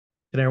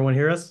Can everyone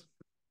hear us?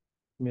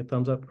 Give me a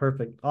thumbs up.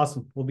 Perfect.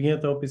 Awesome. We'll begin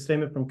with the opening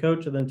statement from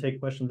Coach and then take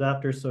questions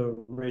after.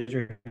 So raise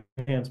your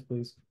hands,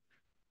 please.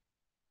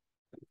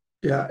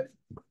 Yeah,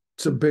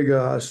 it's a big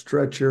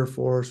stretch here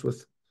for us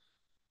with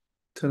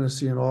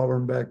Tennessee and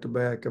Auburn back to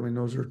back. I mean,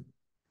 those are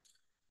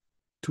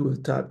two of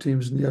the top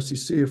teams in the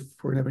SEC. If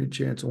we're gonna have any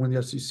chance to win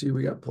the SEC,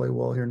 we got to play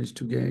well here in these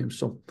two games.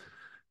 So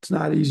it's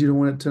not easy to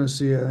win at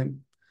Tennessee. I think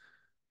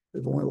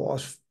they've only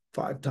lost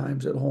 5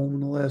 times at home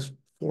in the last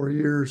 4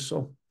 years.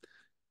 So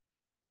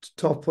it's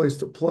a tough place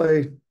to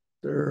play.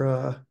 They're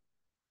a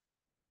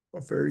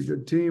very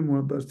good team, one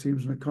of the best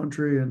teams in the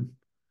country, and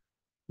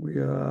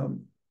we're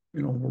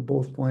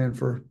both playing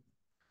for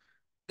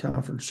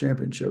conference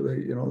championship.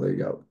 They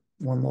got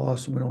one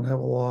loss and we don't have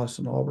a loss,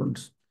 and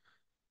Auburn's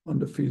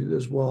undefeated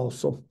as well.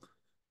 So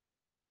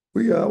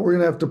we're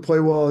gonna have to play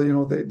well.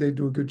 They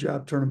do a good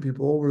job turning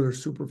people over. They're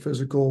super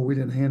physical. We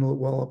didn't handle it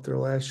well up there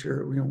last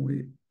year. We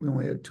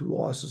only had 2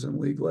 losses in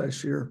league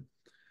last year,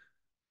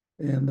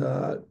 and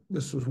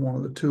this was one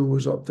of the two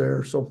was up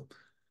there. So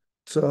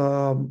it's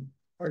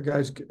our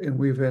guys, and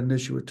we've had an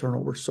issue with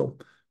turnovers. So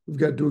we've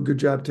got to do a good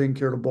job taking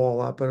care of the ball a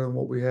lot better than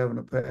what we have in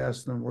the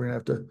past. And then we're gonna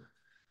have to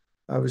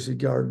obviously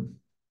guard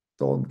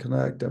Dalton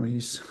Connect. I mean,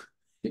 he's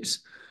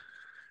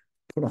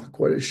put on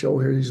quite a show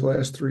here these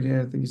last 3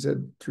 games. I think he's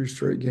had 3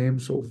 straight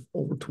games, so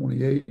over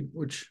 28,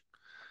 which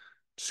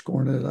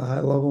scoring at a high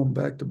level and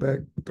back-to-back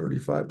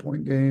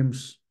 35-point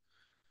games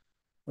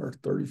or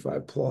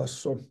 35 plus.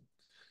 So,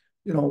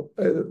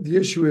 the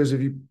issue is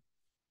if you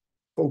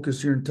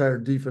focus your entire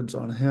defense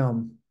on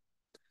him,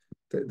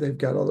 they've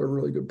got other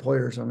really good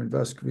players. I mean,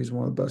 Vescovi's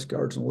one of the best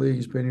guards in the league.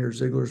 He's been here.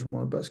 Ziegler's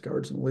one of the best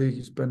guards in the league.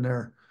 He's been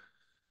there.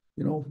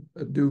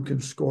 Duke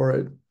can score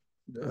it.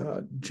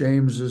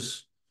 James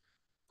has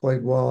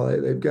played well.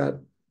 They've got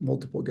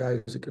multiple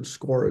guys that can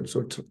score it.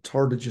 So it's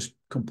hard to just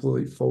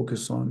completely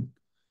focus on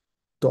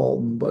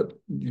Dalton, but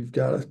you've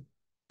got to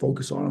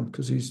focus on him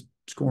because he's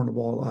scoring the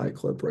ball at a high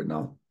clip right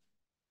now.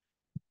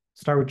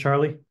 Start with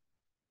Charlie.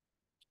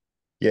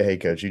 Yeah, hey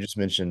coach, you just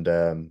mentioned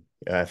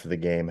after the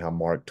game how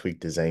Mark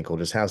tweaked his ankle.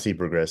 Just how's he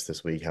progressed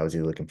this week? How is he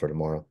looking for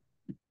tomorrow?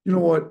 You know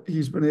what?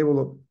 He's been able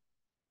to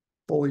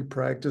fully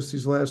practice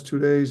these last 2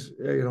 days.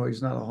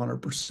 He's not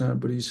 100%,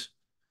 but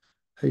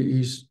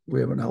we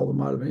haven't held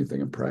him out of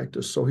anything in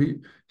practice. So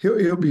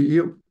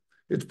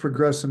it's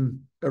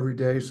progressing every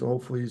day. So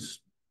hopefully he's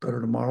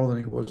better tomorrow than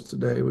he was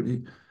today. But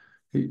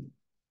he's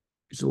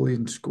the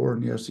leading scorer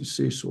in the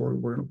SEC. So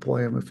we're going to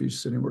play him if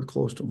he's anywhere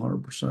close to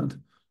 100%.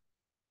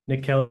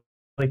 Nick Kelly.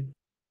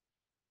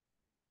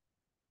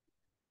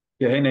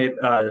 Yeah, hey Nate.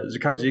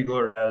 Zakai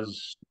Ziegler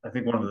has, I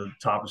think, one of the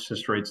top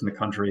assist rates in the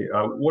country.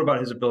 What about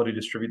his ability to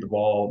distribute the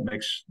ball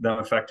makes them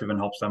effective and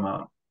helps them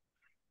out?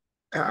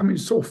 I mean,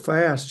 so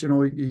fast.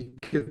 He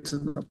gets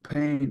in the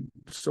paint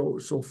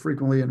so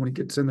frequently, and when he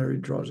gets in there, he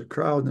draws a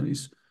crowd. And then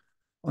he's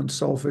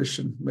unselfish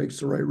and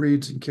makes the right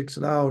reads and kicks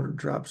it out or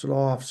drops it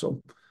off.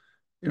 So,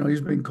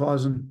 he's been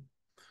causing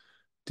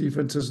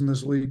defenses in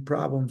this league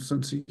problems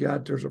since he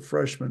got there as a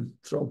freshman.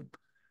 So,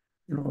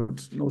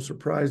 it's no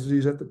surprise that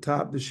he's at the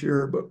top this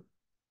year, but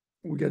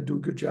we got to do a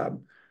good job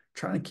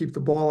trying to keep the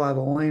ball out of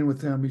the lane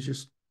with him.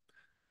 He's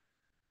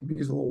a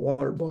little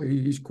water boy.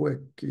 He's quick.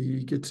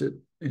 He gets it,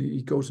 and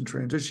he goes in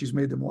transition. He's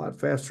made them a lot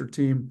faster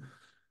team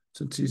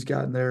since he's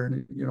gotten there,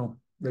 and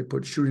they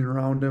put shooting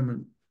around him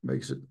and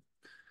makes it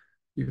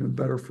even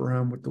better for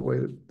him with the way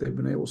that they've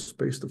been able to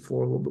space the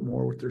floor a little bit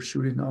more with their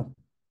shooting now.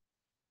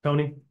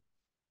 Tony.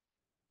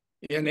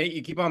 Yeah, Nate,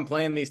 you keep on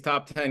playing these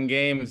top 10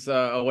 games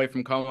away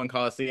from Coleman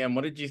Coliseum.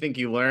 What did you think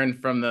you learned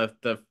from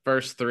the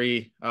first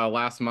 3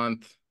 last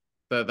month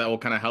that will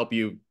kind of help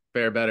you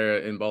fare better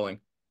in bowling?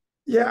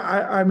 Yeah,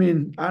 I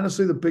mean,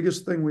 honestly, the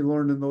biggest thing we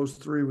learned in those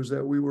 3 was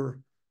that we were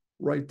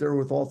right there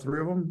with all 3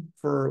 of them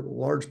for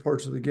large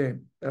parts of the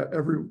game.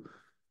 Every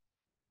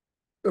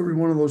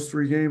one of those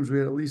 3 games, we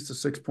had at least a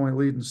 6-point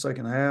lead in the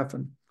second half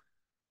and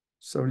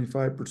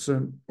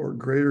 75% or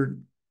greater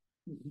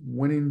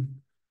winning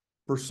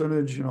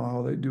percentage,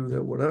 how they do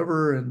that,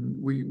 whatever.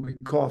 And we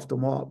coughed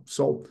them up.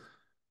 So,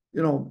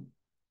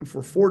 if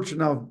we're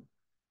fortunate now,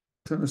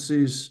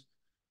 Tennessee's,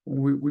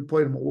 when we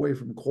played them away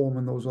from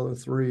Coleman, those other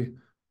 3,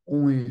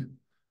 only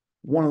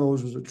one of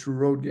those was a true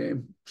road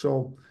game.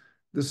 So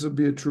this would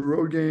be a true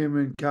road game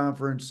in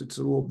conference. It's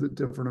a little bit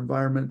different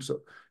environment.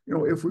 So,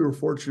 if we were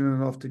fortunate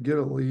enough to get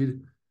a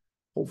lead,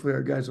 hopefully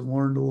our guys have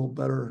learned a little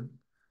better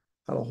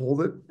how to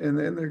hold it. And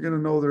then they're going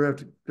to know they're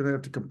going to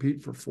have to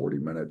compete for 40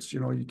 minutes.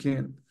 You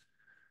can't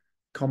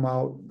come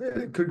out.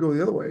 It could go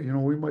the other way.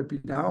 We might be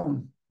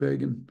down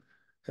big and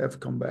have to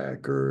come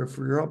back. Or if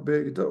you're up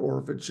big,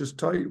 or if it's just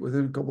tight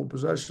within a couple of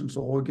possessions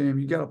the whole game,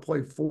 you got to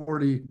play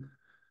 40.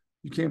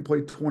 You can't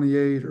play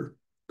 28 or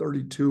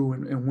 32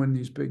 and win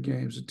these big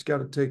games. It's got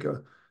to take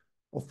a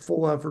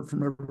full effort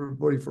from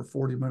everybody for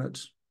 40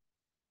 minutes.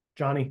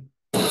 Johnny.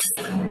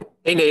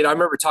 Hey, Nate, I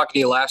remember talking to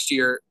you last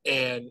year,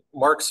 and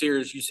Mark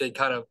Sears, you said,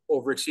 kind of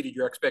overexceeded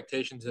your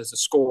expectations as a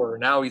scorer.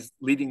 Now he's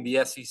leading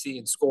the SEC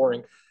in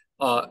scoring.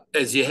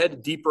 As you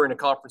head deeper into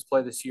conference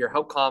play this year,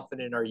 how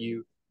confident are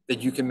you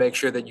that you can make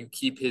sure that you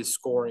keep his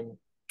scoring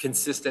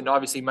consistent.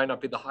 Obviously, he might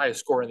not be the highest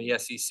scorer in the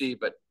SEC,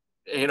 but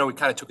he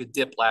kind of took a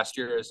dip last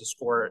year as a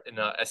scorer in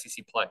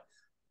SEC play.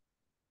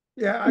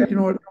 Yeah, you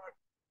know what?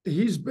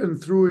 He's been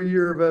through a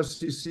year of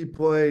SEC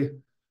play.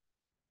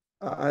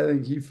 I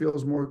think he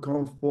feels more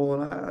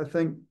comfortable, and I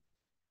think,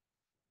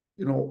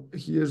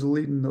 he is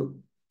leading the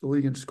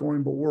league in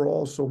scoring, but we're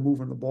also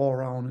moving the ball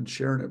around and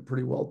sharing it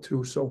pretty well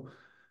too. So,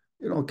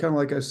 kind of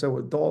like I said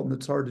with Dalton,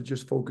 it's hard to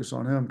just focus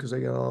on him because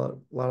they got a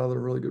lot of other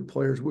really good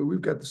players. We've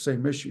got the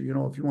same issue.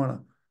 If you want to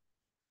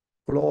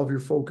put all of your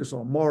focus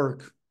on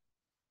Mark,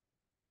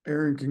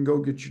 Aaron can go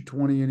get you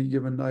 20 any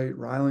given night.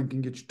 Rylan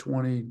can get you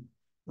 20.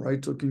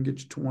 Reitzel can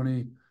get you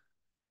 20.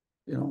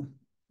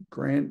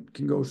 Grant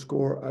can go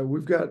score.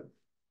 We've got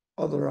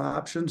other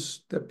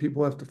options that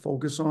people have to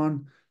focus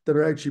on that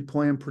are actually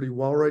playing pretty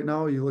well right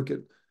now. You look at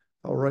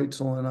how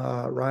Reitzel and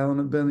Rylan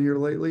have been here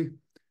lately,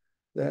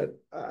 that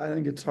I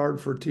think it's hard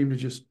for a team to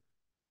just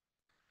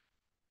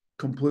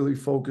completely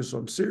focus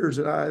on Sears.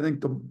 And I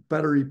think the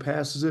better he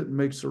passes it and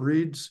makes the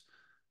reads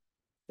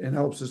and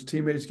helps his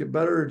teammates get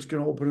better, it's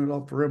going to open it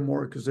up for him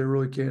more because they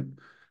really can't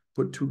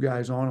put two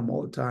guys on him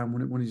all the time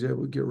when he's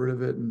able to get rid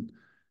of it and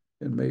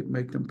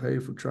make them pay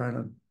for trying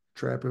to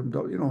trap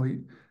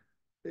him.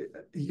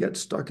 He got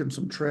stuck in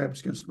some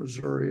traps against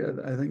Missouri.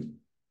 I think,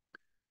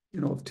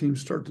 if teams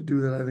start to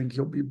do that, I think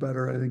he'll be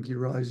better. I think he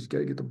realizes he's got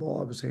to get the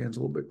ball off his hands a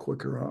little bit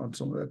quicker on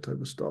some of that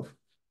type of stuff.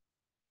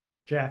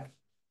 Jack.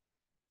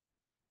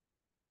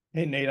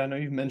 Hey, Nate, I know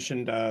you've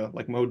mentioned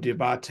like Mo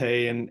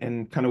Diabate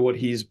and kind of what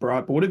he's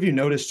brought, but what have you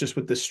noticed just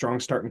with this strong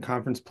start in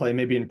conference play,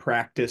 maybe in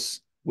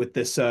practice with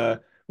this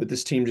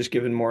team just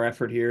giving more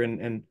effort here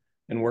and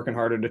working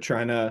harder to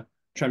try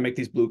and make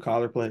these blue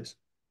collar plays?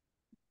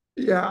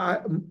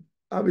 Yeah,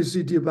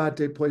 obviously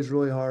Diabate plays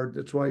really hard.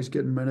 That's why he's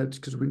getting minutes,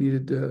 because we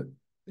needed to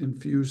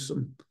infuse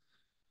some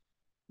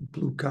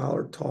blue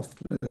collar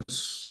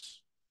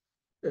toughness,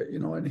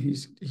 and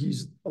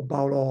he's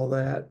about all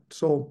that.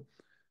 So,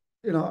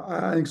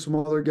 I think some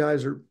other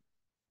guys are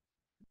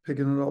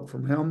picking it up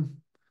from him.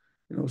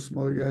 Some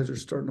other guys are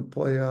starting to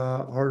play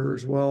harder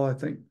as well. I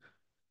think,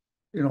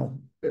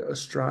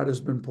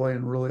 Estrada's been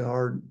playing really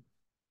hard,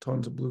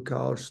 tons of blue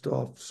collar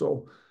stuff.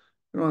 So,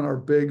 and our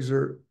bigs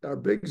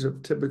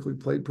have typically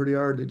played pretty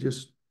hard. They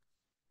just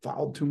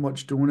fouled too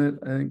much doing it.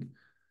 I think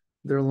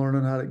they're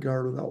learning how to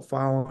guard without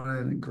fouling it,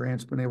 and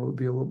Grant's been able to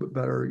be a little bit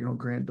better.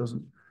 Grant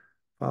doesn't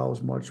foul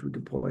as much. We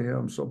could play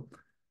him. So,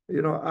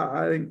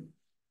 I think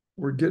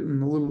we're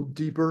getting a little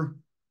deeper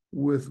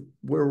with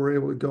where we're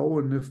able to go.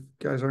 And if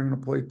guys aren't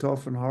going to play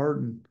tough and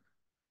hard and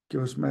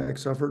give us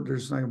max effort, they're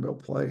just not going to be able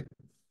to play.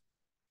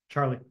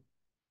 Charlie.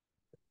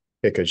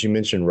 Yeah, Coach, you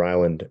mentioned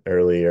Ryland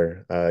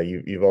earlier.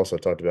 You've also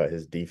talked about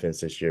his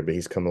defense this year, but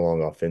he's come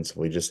along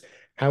offensively. Just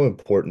how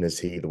important is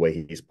he, the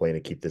way he's playing,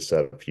 to keep this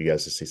up for you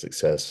guys to see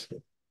success?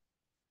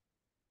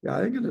 Yeah,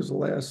 I think in his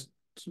last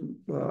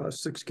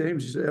 6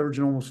 games, he's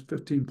averaging almost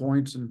 15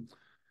 points and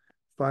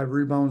 5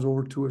 rebounds,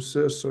 over 2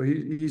 assists. So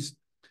he's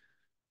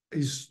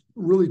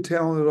really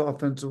talented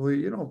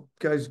offensively.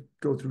 Guys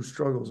go through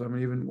struggles. I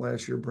mean, even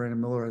last year, Brandon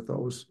Miller, I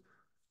thought was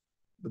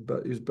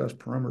his best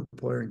perimeter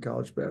player in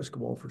college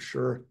basketball for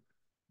sure.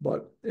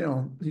 But,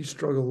 he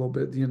struggled a little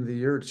bit at the end of the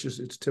year.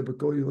 It's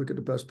typical. You look at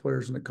the best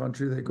players in the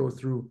country, they go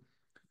through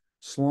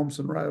slumps,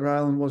 and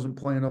Ryland wasn't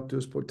playing up to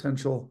his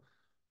potential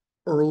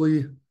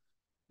early,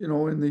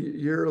 in the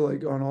year.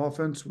 Like on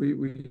offense, we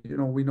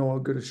know how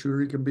good a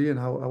shooter he can be and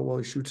how well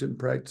he shoots it in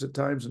practice at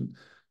times. And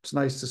it's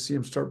nice to see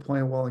him start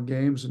playing well in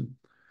games. And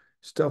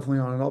he's definitely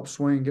on an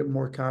upswing, getting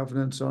more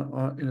confidence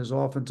in his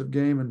offensive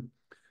game. And,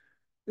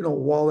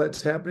 while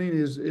that's happening,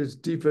 his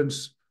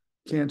defense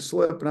can't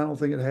slip, and I don't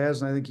think it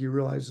has, and I think he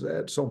realizes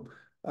that. So,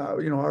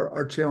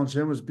 our challenge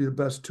to him is to be the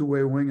best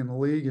two-way wing in the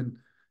league, and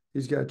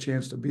he's got a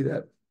chance to be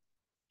that.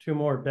 2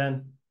 more,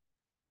 Ben.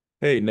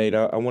 Hey, Nate,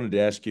 I wanted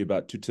to ask you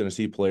about 2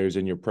 Tennessee players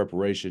in your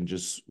preparation.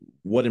 Just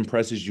what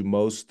impresses you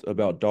most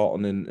about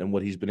Dalton and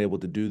what he's been able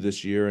to do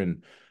this year?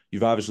 And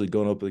you've obviously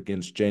gone up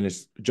against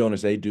Jonas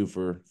Adu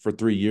for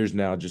 3 years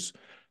now. Just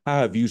how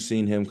have you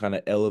seen him kind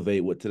of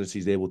elevate what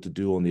Tennessee's able to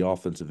do on the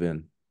offensive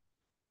end?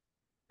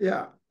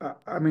 Yeah,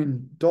 I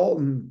mean,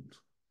 Dalton,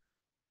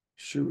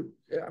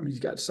 he's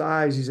got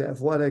size, he's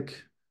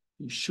athletic,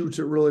 he shoots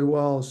it really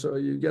well. So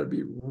you got to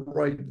be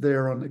right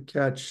there on the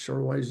catch,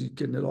 otherwise he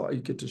get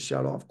to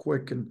shut off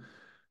quick and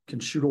can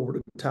shoot over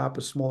the top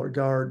of smaller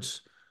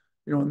guards.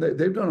 And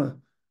they've done a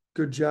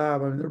good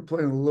job. I mean, they're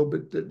playing a little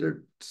bit.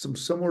 There's some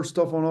similar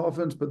stuff on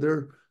offense, but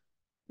they're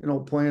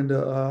playing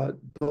to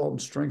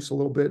Dalton's strengths a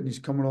little bit, and he's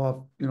coming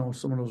off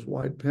some of those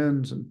wide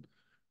pins and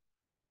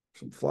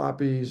some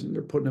floppies, and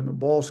they're putting him in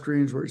ball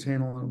screens where he's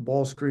handling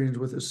ball screens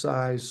with his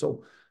size.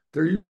 So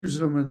they're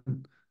using him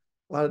in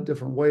a lot of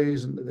different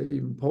ways, and they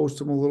even post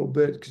him a little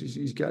bit because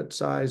he's got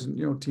size,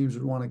 and teams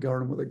would want to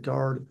guard him with a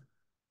guard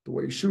the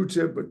way he shoots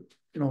it. But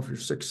if you're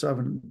 6'7"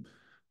 and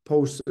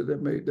post it,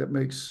 that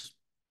makes.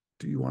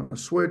 Do you want to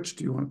switch?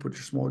 Do you want to put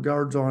your small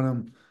guards on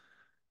him?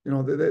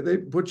 They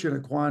put you in a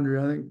quandary.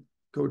 I think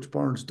Coach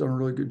Barnes done a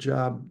really good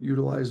job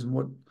utilizing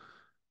what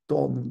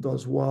Dalton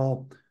does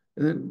well.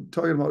 And then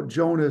talking about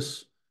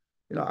Jonas,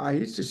 you know,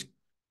 he's just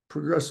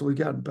progressively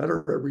gotten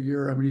better every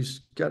year. I mean,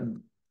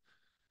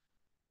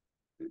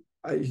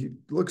 he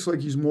looks like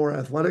he's more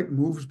athletic,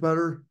 moves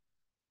better.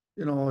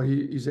 You know,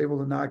 he's able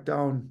to knock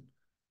down,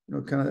 you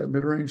know, kind of that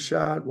mid-range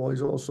shot while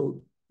he's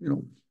also, you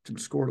know, can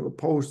score to the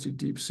post. He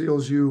deep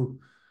seals you.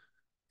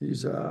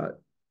 His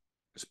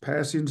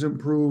passing's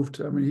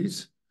improved. I mean,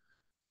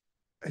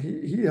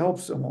 he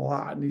helps him a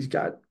lot, and he's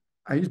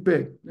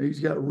big. He's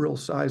got real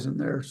size in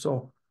there.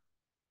 So,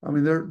 I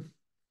mean, they're,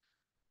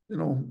 you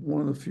know,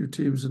 one of the few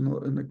teams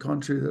in the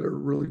country that are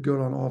really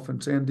good on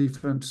offense and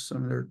defense. I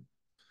mean,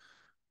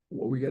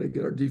 we got to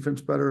get our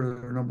defense better.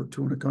 They're number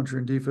 2 in the country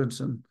in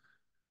defense, and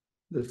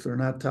if they're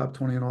not top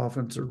 20 in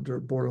offense, or they're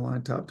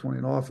borderline top 20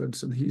 in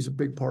offense, and he's a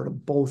big part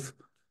of both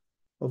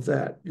of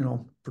that. You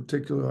know,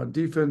 particularly on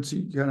defense,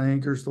 he kind of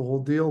anchors the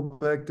whole deal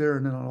back there,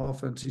 and then on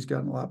offense, he's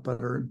gotten a lot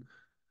better,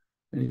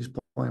 and he's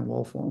playing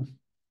well for him.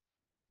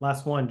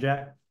 Last one,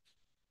 Jack.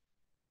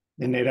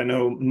 And Nate, I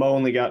know Mo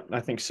only got,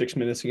 I think, 6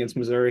 minutes against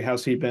Missouri.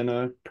 How's he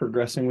been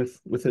progressing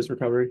with his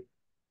recovery?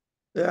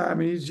 Yeah, I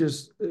mean, he's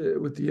just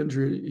with the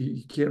injury,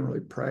 he can't really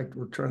practice.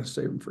 We're trying to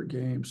save him for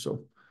games,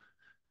 so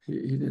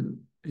he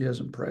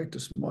hasn't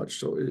practiced much.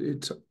 So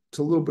it's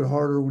a little bit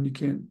harder when you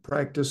can't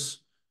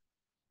practice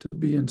to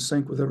be in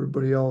sync with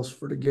everybody else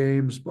for the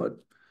games. But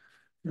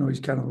you know, he's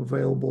kind of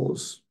available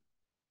as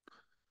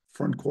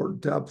front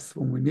court depth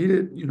when we need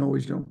it. You know,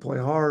 he's going to play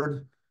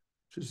hard.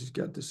 Just he's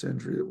got this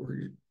injury that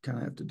we kind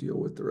of have to deal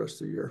with the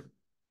rest of the year.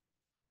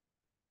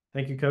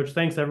 Thank you, Coach.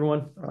 Thanks,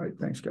 everyone. All right,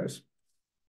 thanks, guys.